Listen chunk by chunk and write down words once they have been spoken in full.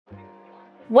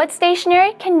What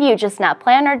stationery can you just not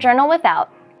plan or journal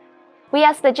without? We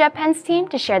asked the JetPens team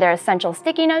to share their essential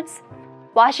sticky notes,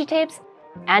 washi tapes,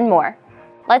 and more.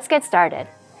 Let's get started.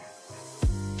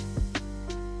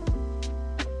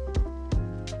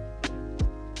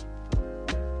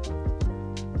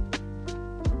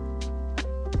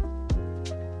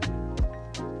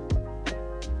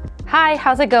 Hi,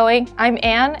 how's it going? I'm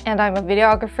Anne and I'm a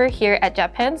videographer here at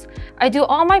JetPens. I do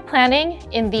all my planning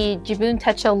in the Jibun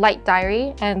Techo Light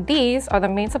Diary, and these are the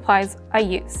main supplies I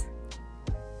use.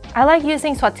 I like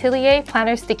using Swatelier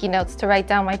planner sticky notes to write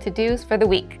down my to-dos for the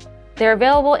week. They're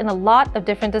available in a lot of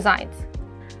different designs.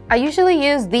 I usually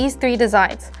use these 3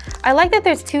 designs. I like that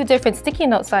there's 2 different sticky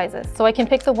note sizes, so I can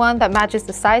pick the one that matches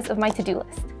the size of my to-do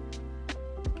list.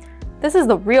 This is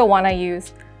the real one I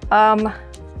use.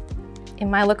 It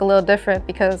might look a little different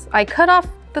because I cut off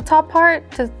the top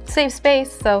part to save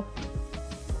space, so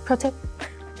pro tip.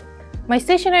 My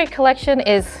stationery collection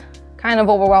is kind of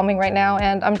overwhelming right now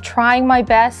and I'm trying my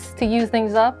best to use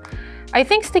things up. I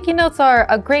think sticky notes are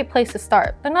a great place to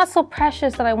start. They're not so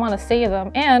precious that I want to save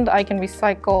them, and I can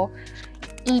recycle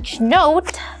each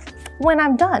note when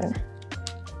I'm done.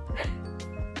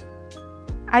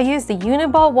 I use the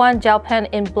Uniball 1 gel pen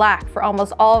in black for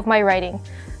almost all of my writing.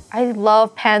 I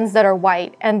love pens that are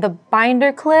white, and the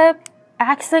binder clip,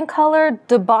 accent color,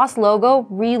 DeBoss logo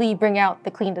really bring out the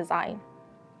clean design.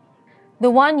 The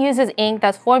one uses ink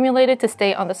that's formulated to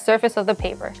stay on the surface of the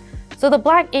paper, so the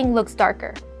black ink looks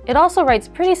darker. It also writes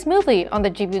pretty smoothly on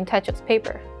the Jibun Techo's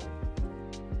paper.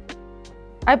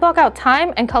 I block out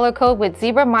time and color code with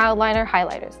Zebra Mildliner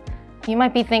highlighters. You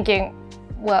might be thinking,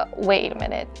 well, wait a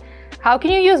minute. How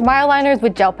can you use mildliners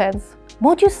with gel pens?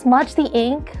 Won't you smudge the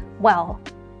ink? Well,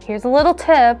 here's a little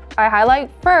tip. I highlight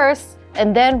first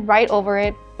and then write over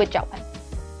it with gel pen.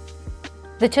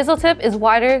 The chisel tip is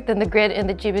wider than the grid in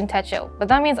the Jibun Techo, but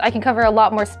that means I can cover a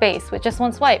lot more space with just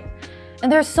one swipe.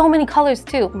 And there are so many colors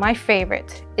too. My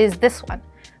favorite is this one,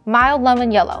 mild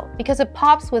lemon yellow, because it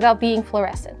pops without being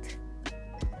fluorescent.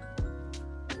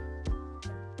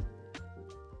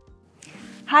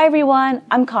 Hi everyone,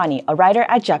 I'm Connie, a writer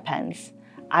at JetPens.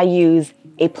 I use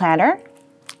a planner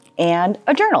and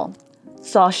a journal.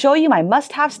 So I'll show you my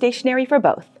must-have stationery for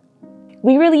both.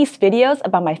 We released videos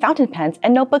about my fountain pens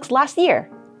and notebooks last year.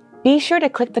 Be sure to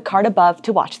click the card above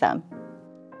to watch them.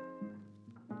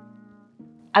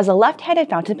 As a left-handed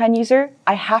fountain pen user,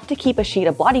 I have to keep a sheet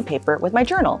of blotting paper with my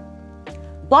journal.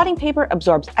 Blotting paper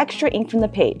absorbs extra ink from the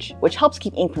page, which helps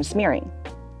keep ink from smearing.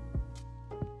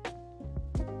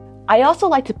 I also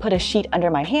like to put a sheet under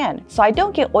my hand so I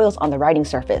don't get oils on the writing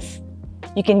surface.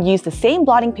 You can use the same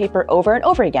blotting paper over and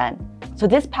over again, so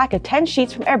this pack of 10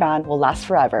 sheets from Airbound will last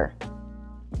forever.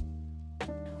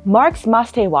 Mark's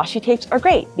Must-Stay washi tapes are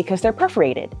great because they're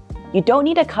perforated. You don't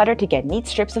need a cutter to get neat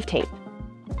strips of tape.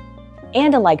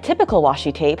 And unlike typical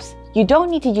washi tapes, you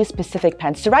don't need to use specific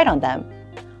pens to write on them.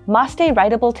 Must-Stay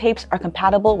writable tapes are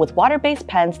compatible with water-based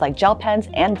pens like gel pens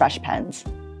and brush pens.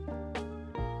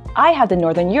 I have the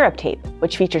Northern Europe tape,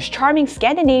 which features charming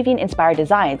Scandinavian-inspired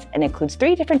designs and includes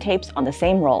 3 different tapes on the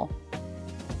same roll.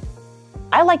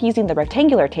 I like using the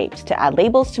rectangular tapes to add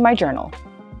labels to my journal.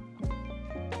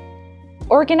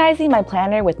 Organizing my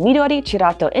planner with Midori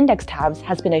Chirato index tabs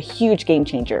has been a huge game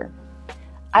changer.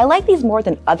 I like these more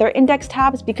than other index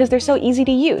tabs because they're so easy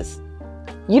to use.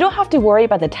 You don't have to worry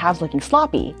about the tabs looking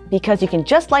sloppy because you can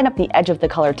just line up the edge of the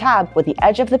colored tab with the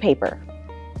edge of the paper.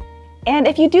 And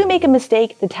if you do make a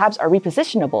mistake, the tabs are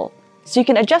repositionable, so you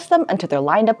can adjust them until they're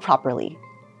lined up properly.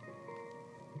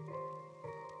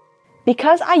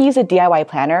 Because I use a DIY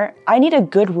planner, I need a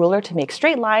good ruler to make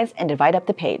straight lines and divide up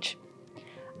the page.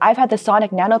 I've had the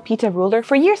Sonic Nano Pita ruler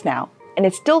for years now, and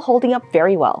it's still holding up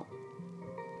very well.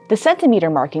 The centimeter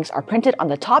markings are printed on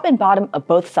the top and bottom of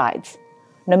both sides.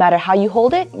 No matter how you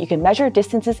hold it, you can measure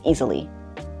distances easily.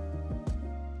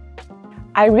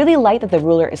 I really like that the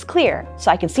ruler is clear, so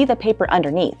I can see the paper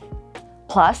underneath.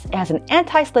 Plus, it has an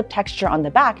anti-slip texture on the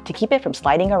back to keep it from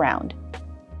sliding around.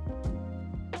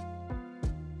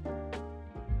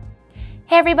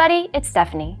 Hey everybody, it's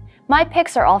Stephanie. My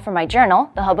picks are all from my journal,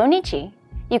 the Hobonichi.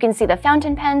 You can see the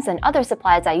fountain pens and other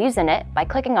supplies I use in it by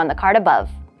clicking on the card above.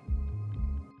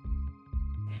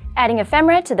 Adding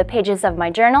ephemera to the pages of my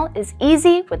journal is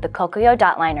easy with the Kokuyo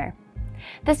dot liner.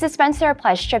 This dispenser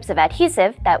applies strips of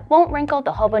adhesive that won't wrinkle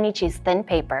the Hobonichi's thin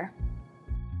paper.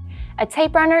 A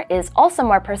tape runner is also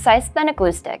more precise than a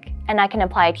glue stick, and I can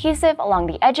apply adhesive along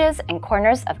the edges and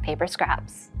corners of paper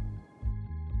scraps.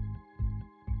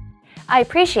 I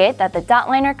appreciate that the dot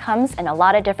liner comes in a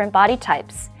lot of different body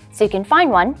types, so you can find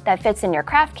one that fits in your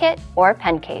craft kit or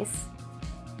pen case.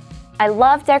 I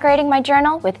love decorating my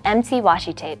journal with empty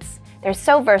washi tapes. They're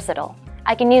so versatile.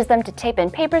 I can use them to tape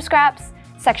in paper scraps,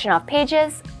 section off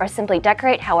pages, or simply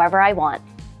decorate however I want.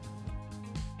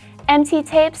 MT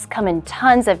tapes come in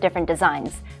tons of different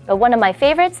designs, but one of my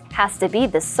favorites has to be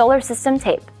the solar system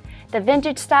tape. The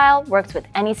vintage style works with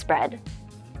any spread.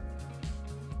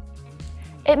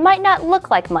 It might not look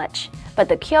like much, but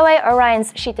the Kyoei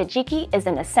Orion's shitajiki is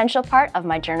an essential part of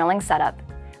my journaling setup.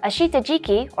 A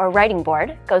shitajiki, or writing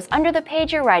board, goes under the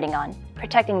page you're writing on,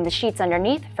 protecting the sheets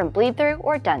underneath from bleed-through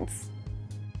or dents.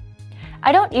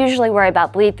 I don't usually worry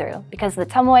about bleed-through because the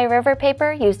Tomoe River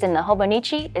paper used in the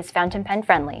Hobonichi is fountain pen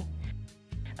friendly.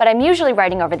 But I'm usually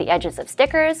writing over the edges of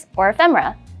stickers or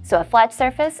ephemera, so a flat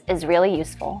surface is really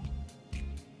useful.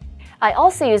 I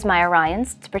also use my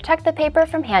Orions to protect the paper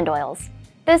from hand oils.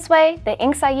 This way, the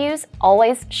inks I use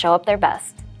always show up their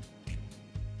best.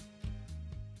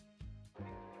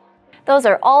 Those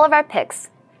are all of our picks.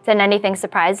 Did anything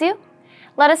surprise you?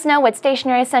 Let us know what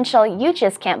stationery essential you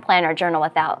just can't plan or journal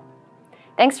without.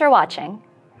 Thanks for watching.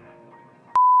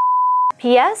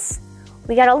 P.S.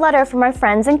 We got a letter from our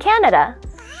friends in Canada.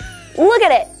 Look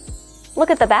at it! Look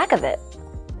at the back of it.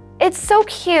 It's so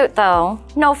cute though.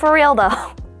 No, for real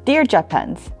though. Dear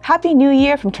JetPens, Happy New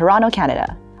Year from Toronto,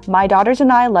 Canada. My daughters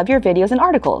and I love your videos and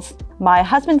articles. My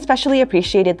husband especially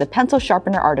appreciated the pencil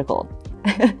sharpener article.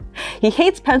 He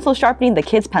hates pencil sharpening the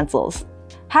kids' pencils.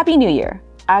 Happy New Year.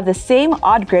 I have the same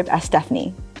odd grip as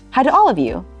Stephanie. Hi to all of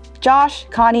you. Josh,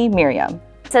 Connie, Miriam.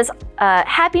 It says,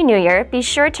 Happy New Year. Be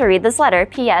sure to read this letter.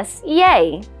 P.S.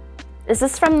 Yay. Is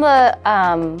this from the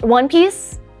One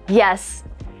Piece? Yes.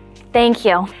 Thank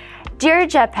you. Dear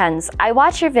JetPens, I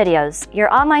watch your videos.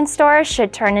 Your online store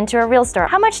should turn into a real store.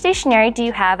 How much stationery do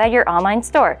you have at your online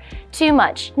store? Too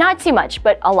much. Not too much,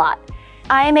 but a lot.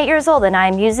 I am 8 years old and I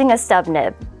am using a stub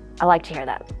nib. I like to hear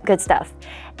that. Good stuff.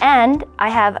 And I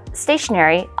have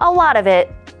stationery, a lot of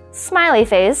it. Smiley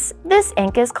face. This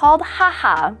ink is called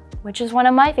Haha, which is one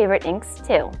of my favorite inks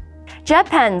too.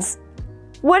 JetPens,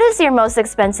 what is your most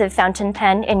expensive fountain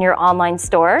pen in your online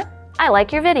store? I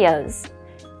like your videos.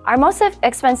 Our most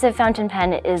expensive fountain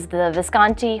pen is the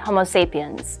Visconti Homo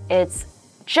Sapiens. It's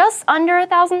just under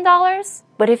 $1,000,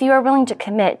 but if you are willing to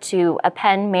commit to a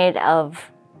pen made of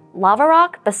lava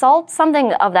rock, basalt,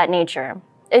 something of that nature,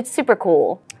 it's super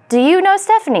cool. Do you know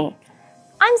Stephanie?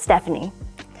 I'm Stephanie.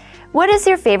 What is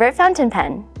your favorite fountain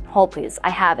pen? Hold please, I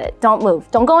have it. Don't move,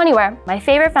 don't go anywhere. My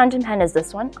favorite fountain pen is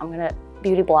this one. I'm gonna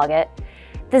beauty blog it.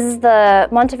 This is the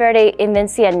Monteverde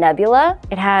Invincia Nebula.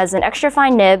 It has an extra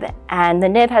fine nib, and the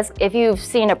nib has, if you've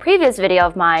seen a previous video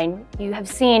of mine, you have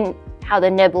seen how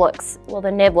the nib looks. Well, the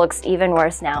nib looks even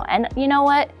worse now. And you know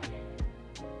what?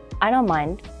 I don't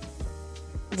mind.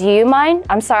 Do you mind?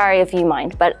 I'm sorry if you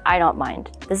mind, but I don't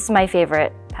mind. This is my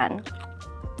favorite pen.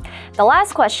 The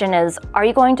last question is, are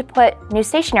you going to put new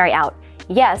stationery out?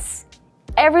 Yes,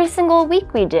 every single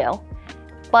week we do.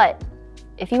 But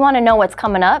if you want to know what's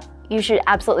coming up, you should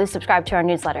absolutely subscribe to our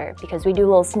newsletter because we do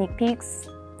little sneak peeks.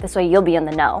 This way you'll be in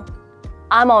the know.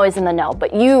 I'm always in the know,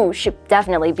 but you should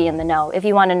definitely be in the know if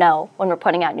you want to know when we're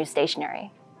putting out new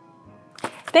stationery.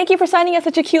 Thank you for signing us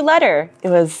such a cute letter. It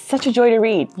was such a joy to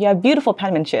read. You have beautiful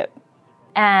penmanship.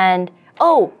 And,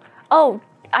 oh,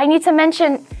 I need to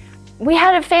mention, we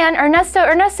had a fan,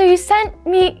 Ernesto, you sent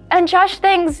me and Josh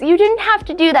things. You didn't have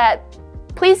to do that.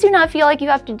 Please do not feel like you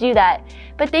have to do that.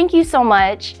 But thank you so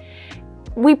much.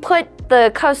 We put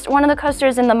one of the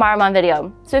coasters in the Maruman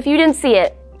video. So if you didn't see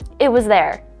it, it was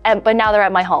there. But now they're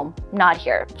at my home, not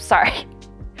here, sorry.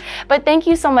 But thank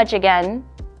you so much again.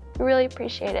 Really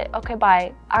appreciate it. Okay,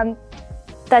 bye.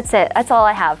 That's it, that's all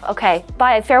I have. Okay,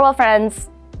 bye, farewell friends.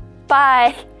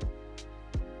 Bye.